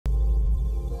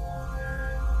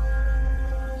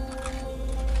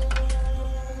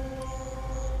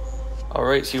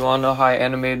Alright, so you want to know how I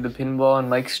animated the pinball in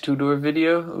Mike's two-door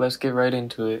video? Let's get right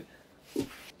into it.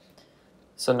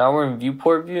 So now we're in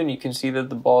viewport view, and you can see that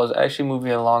the ball is actually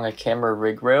moving along a camera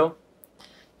rig rail.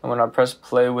 And when I press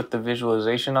play with the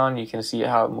visualization on, you can see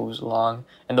how it moves along.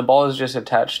 And the ball is just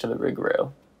attached to the rig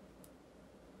rail.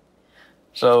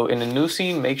 So in a new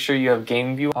scene, make sure you have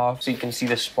game view off so you can see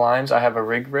the splines. I have a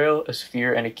rig rail, a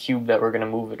sphere, and a cube that we're going to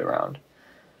move it around.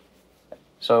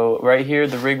 So right here,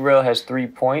 the rig rail has 3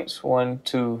 points, 1,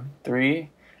 2, 3,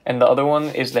 and the other one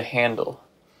is the handle.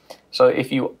 So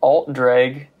if you alt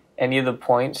drag any of the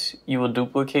points, you will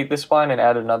duplicate the spline and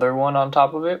add another one on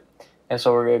top of it. And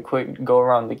so we're going to go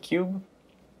around the cube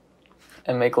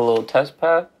and make a little test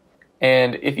path.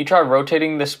 And if you try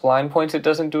rotating the spline points, it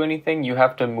doesn't do anything. You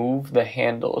have to move the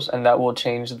handles, and that will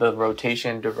change the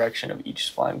rotation direction of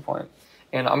each spline point.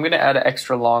 And I'm going to add an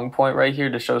extra long point right here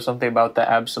to show something about the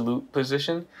absolute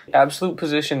position. Absolute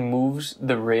position moves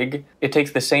the rig. It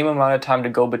takes the same amount of time to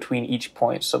go between each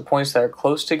point. So points that are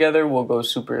close together will go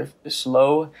super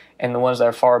slow, and the ones that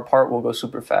are far apart will go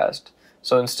super fast.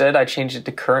 So instead, I changed it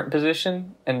to current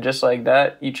position, and just like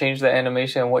that, you change the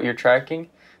animation and what you're tracking,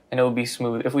 and it will be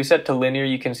smooth. If we set to linear,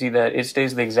 you can see that it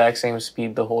stays the exact same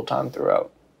speed the whole time throughout.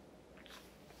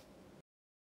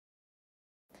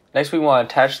 Next, we want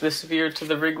to attach this sphere to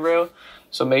the rig rail.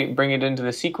 So bring it into the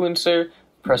sequencer,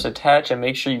 press attach, and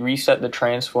make sure you reset the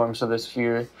transform so the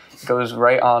sphere goes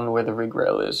right on where the rig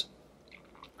rail is.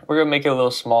 We're going to make it a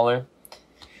little smaller.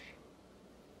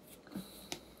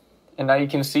 And now you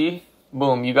can see,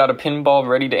 boom, you got a pinball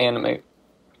ready to animate.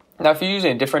 Now, if you're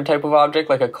using a different type of object,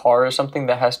 like a car or something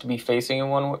that has to be facing in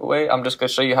one way, I'm just going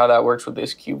to show you how that works with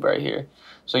this cube right here.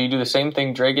 So you do the same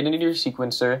thing, drag it into your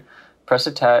sequencer, press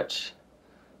attach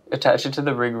it to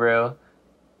the rig rail,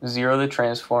 0 the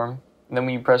transform, and then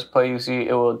when you press play, you see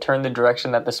it will turn the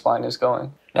direction that the spline is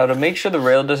going. Now, to make sure the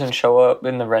rail doesn't show up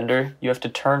in the render, you have to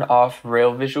turn off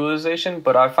rail visualization,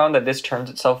 but I found that this turns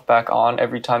itself back on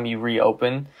every time you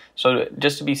reopen. So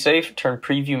just to be safe, turn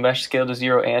preview mesh scale to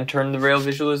 0 and turn the rail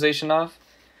visualization off.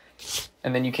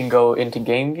 And then you can go into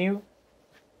game view,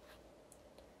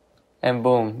 and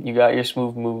boom, you got your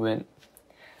smooth movement.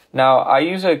 Now, I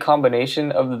use a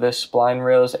combination of the spline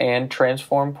rails and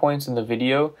transform points in the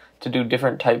video to do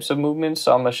different types of movements,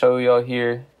 so I'm going to show you all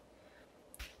here.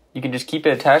 You can just keep it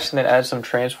attached and then add some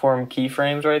transform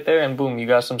keyframes right there, and boom, you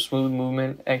got some smooth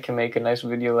movement and can make a nice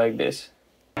video like this.